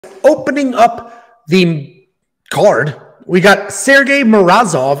opening up the card, we got Sergey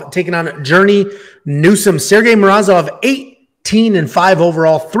Morozov taking on Journey Newson. Sergey Morozov, 18-5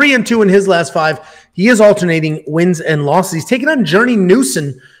 overall, 3-2 in his last 5. He is alternating wins and losses. He's taking on Journey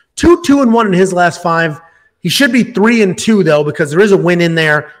Newson, 2-1 in his last 5. He should be 3-2 though, because there is a win in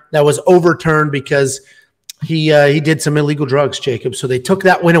there that was overturned because he did some illegal drugs, Jacob. So they took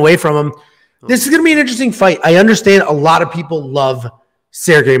that win away from him. This is going to be an interesting fight. I understand a lot of people love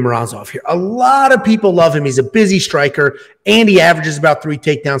Sergey Morozov here. A lot of people love him. He's a busy striker, and he averages about 3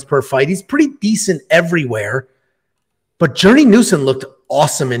 takedowns per fight. He's pretty decent everywhere. But Journey Newson looked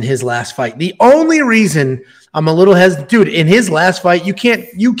awesome in his last fight. The only reason I'm a little hesitant, dude, in his last fight, you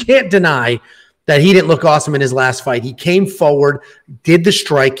can't deny that he didn't look awesome in his last fight. He came forward, did the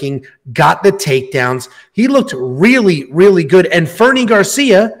striking, got the takedowns. He looked really, really good. And Fernie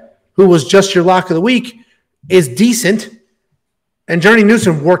Garcia, who was just your lock of the week, is decent. And Journey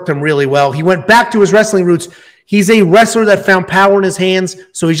Newson worked him really well. He went back to his wrestling roots. He's a wrestler that found power in his hands,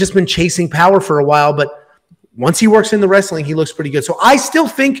 so he's just been chasing power for a while. But once he works in the wrestling, he looks pretty good. So I still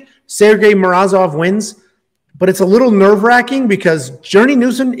think Sergey Morozov wins, but it's a little nerve-wracking because Journey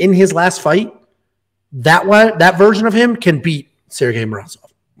Newson in his last fight, that version of him can beat Sergey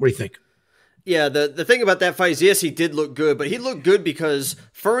Morozov. What do you think? Yeah, the thing about that fight is, yes, he did look good, but he looked good because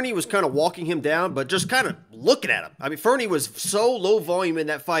Fernie was kind of walking him down, but just kind of looking at him. I mean, Fernie was so low volume in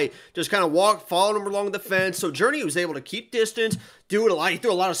that fight, just kind of following him along the fence. So Journey was able to keep distance, do it a lot. He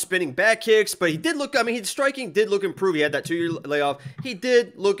threw a lot of spinning back kicks, but he did look, I mean, his striking did look improved. He had that 2-year layoff. He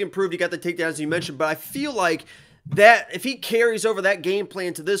did look improved. He got the takedowns you mentioned, but I feel like that if he carries over that game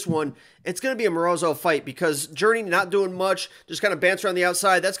plan to this one, it's going to be a Morozov fight because Journey not doing much, just kind of bounce around the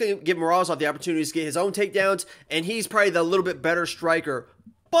outside. That's going to give Morozov the opportunity to get his own takedowns, and he's probably the little bit better striker.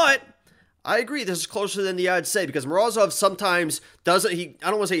 But I agree, this is closer than the odds say because Morozov sometimes doesn't, I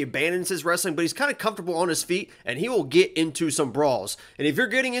don't want to say he abandons his wrestling, but he's kind of comfortable on his feet, and he will get into some brawls. And if you're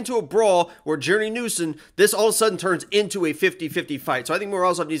getting into a brawl where Journey Newson, this all of a sudden turns into a 50-50 fight. So I think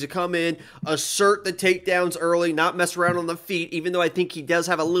Morozov needs to come in, assert the takedowns early, not mess around on the feet, even though I think he does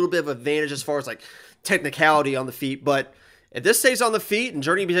have a little bit of advantage as far as like technicality on the feet. But if this stays on the feet and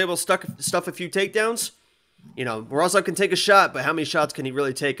Journey be able to stuff a few takedowns, you know, Morozov can take a shot, but how many shots can he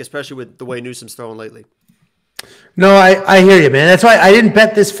really take, especially with the way Newsom's throwing lately? No, I hear you, man. That's why I didn't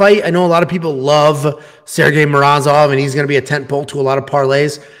bet this fight. I know a lot of people love Sergey Morozov, and he's going to be a tentpole to a lot of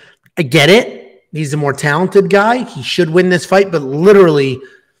parlays. I get it. He's a more talented guy. He should win this fight, but literally,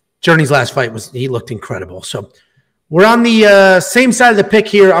 Journey's last fight he looked incredible. So we're on the same side of the pick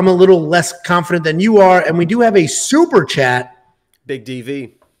here. I'm a little less confident than you are, and we do have a super chat. Big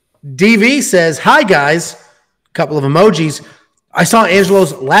DV. DV says, "Hi, guys." Couple of emojis. I saw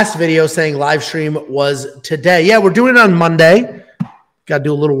Angelo's last video saying live stream was today. Yeah, we're doing it on Monday. Got to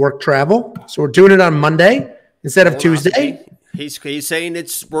do a little work travel. So we're doing it on Monday instead of Tuesday. He's saying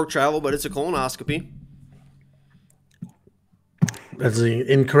it's work travel, but it's a colonoscopy. That's an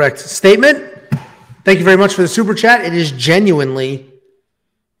incorrect statement. Thank you very much for the super chat. It is genuinely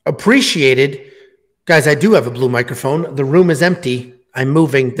appreciated. Guys, I do have a blue microphone. The room is empty. I'm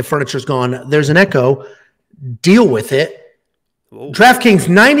moving. The furniture's gone. There's an echo. Deal with it. Whoa. DraftKings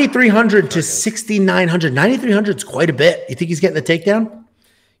 9,300 to 6,900. 9,300 is quite a bit. You think he's getting the takedown?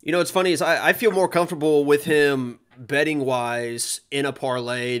 You know, what's funny is I feel more comfortable with him betting-wise in a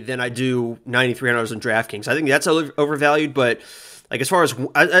parlay than I do $9,300 in DraftKings. I think that's overvalued, but like as far as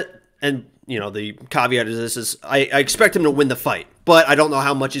and you know, the caveat of this is I expect him to win the fight, but I don't know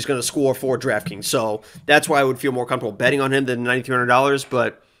how much he's going to score for DraftKings. So that's why I would feel more comfortable betting on him than $9,300,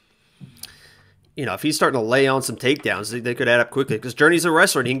 but you know, if he's starting to lay on some takedowns, they could add up quickly because Journey's a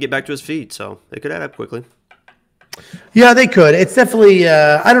wrestler and he can get back to his feet, so they could add up quickly. Yeah, they could. It's definitely,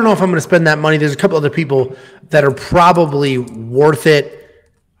 I don't know if I'm going to spend that money. There's a couple other people that are probably worth it.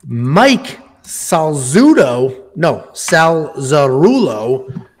 Mike Salzarulo.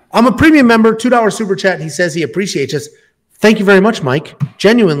 I'm a premium member, $2 super chat. He says he appreciates us. Thank you very much, Mike.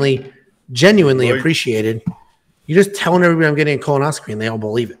 Genuinely appreciated. You're just telling everybody I'm getting a colonoscopy and they all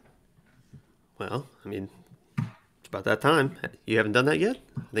believe it. Well, I mean, it's about that time. You haven't done that yet?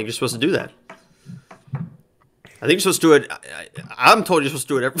 I think you're supposed to do that. I think you're supposed to do it. I'm told you're supposed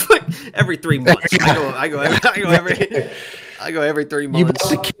to do it every 3 months. I go every 3 months. You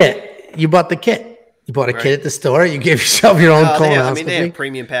bought the kit. You bought a kit at the store. You gave yourself your own colonoscopy. They have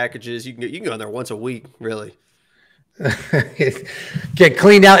premium packages. You can go in there once a week, really. Get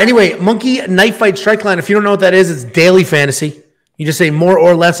cleaned out. Anyway, Monkey Knife Fight Strike Line. If you don't know what that is, it's daily fantasy. You just say more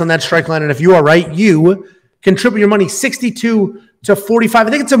or less on that strike line, and if you are right, you can triple your money 62 to 45. I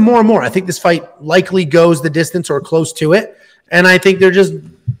think it's a more and more. I think this fight likely goes the distance or close to it, and I think they're just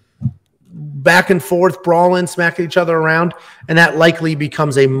back and forth, brawling, smacking each other around, and that likely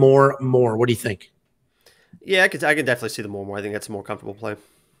becomes a more. What do you think? Yeah, I can definitely see the more. I think that's a more comfortable play.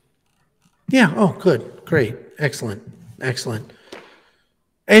 Yeah. Oh, good. Great. Excellent.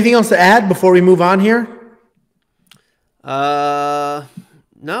 Anything else to add before we move on here? No.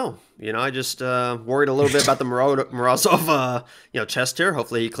 I just worried a little bit about the Morozov, chest hair.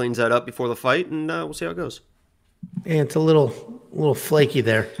 Hopefully he cleans that up before the fight, and we'll see how it goes. Yeah, it's a little flaky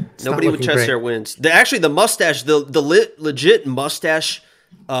there. Nobody with chest hair wins. The mustache, the legit mustache,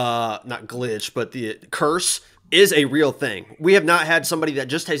 not glitch, but the curse is a real thing. We have not had somebody that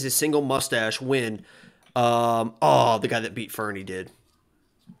just has a single mustache win. The guy that beat Fernie did.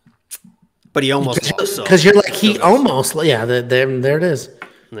 But he almost lost. Because you're like, he almost, yeah, there it is.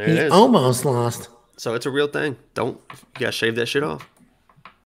 There it is. Almost lost. So it's a real thing. You gotta shave that shit off.